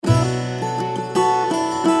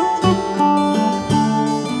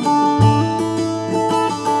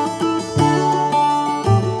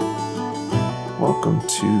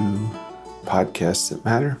Podcasts That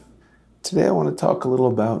Matter. Today I want to talk a little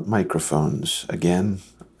about microphones again,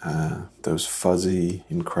 those fuzzy,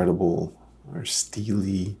 incredible, or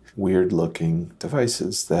steely, weird-looking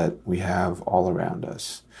devices that we have all around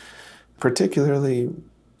us. Particularly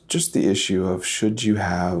just the issue of should you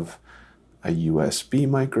have a USB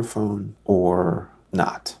microphone or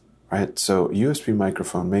not, right? So a USB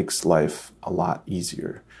microphone makes life a lot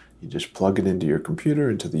easier. You just plug it into your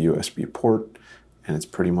computer, into the USB port, and it's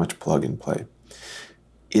pretty much plug and play.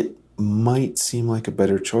 It might seem like a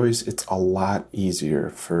better choice. It's a lot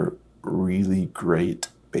easier for really great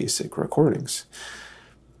basic recordings.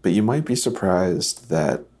 But you might be surprised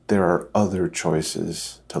that there are other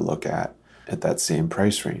choices to look at that same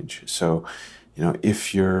price range. So,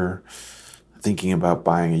 if you're thinking about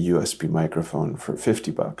buying a USB microphone for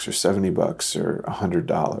 $50 or $70 or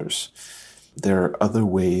 $100, there are other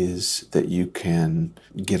ways that you can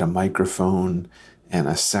get a microphone and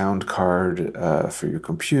a sound card for your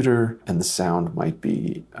computer, and the sound might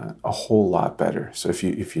be a whole lot better. So if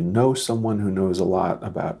you know someone who knows a lot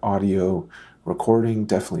about audio recording,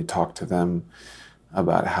 definitely talk to them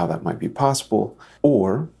about how that might be possible.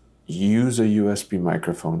 Or use a USB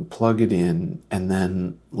microphone, plug it in, and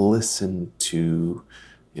then listen to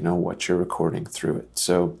what you're recording through it.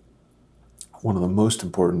 So one of the most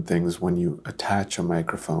important things when you attach a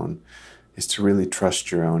microphone is to really trust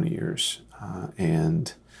your own ears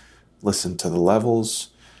and listen to the levels.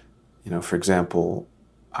 For example,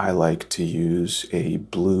 I like to use a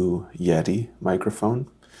Blue Yeti microphone,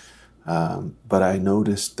 but I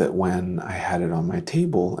noticed that when I had it on my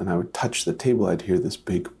table and I would touch the table, I'd hear this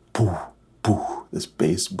big boo, boo, this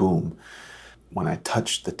bass boom when I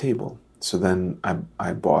touched the table. So then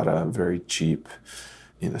I bought a very cheap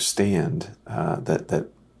stand that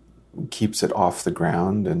keeps it off the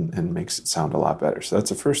ground and makes it sound a lot better. So that's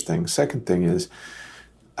the first thing. Second thing is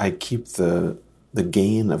I keep the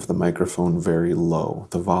gain of the microphone very low,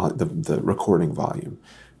 the recording volume,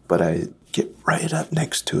 but I get right up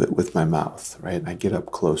next to it with my mouth, right? I get up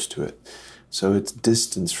close to it. So it's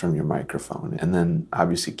distance from your microphone, and then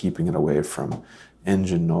obviously keeping it away from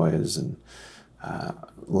engine noise and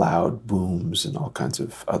loud booms and all kinds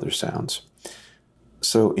of other sounds.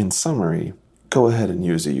 So in summary, go ahead and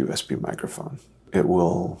use a USB microphone. It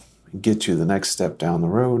will get you the next step down the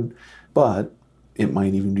road, but it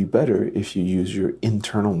might even be better if you use your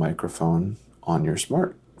internal microphone on your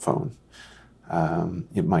smartphone.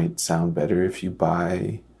 It might sound better if you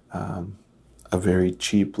buy a very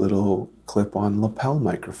cheap little clip-on lapel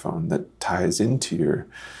microphone that ties into your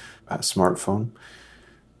smartphone.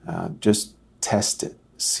 Just test it.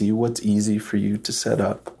 See what's easy for you to set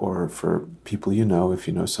up, or for people if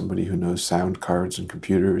you know somebody who knows sound cards and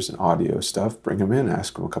computers and audio stuff, bring them in,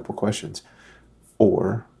 ask them a couple questions.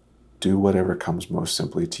 Or do whatever comes most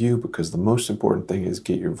simply to you, because the most important thing is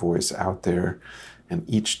get your voice out there, and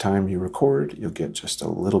each time you record, you'll get just a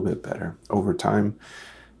little bit better over time,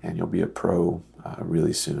 and you'll be a pro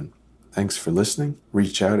really soon. Thanks for listening.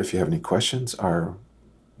 Reach out if you have any questions. Our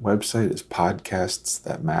website is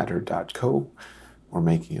podcaststhatmatter.co. We're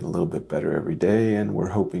making it a little bit better every day, and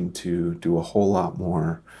we're hoping to do a whole lot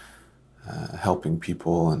more helping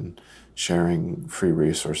people and sharing free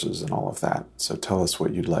resources and all of that. So tell us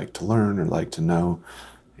what you'd like to learn or like to know,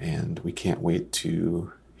 and we can't wait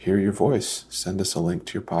to hear your voice. Send us a link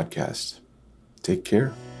to your podcast. Take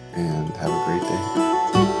care and have a great day.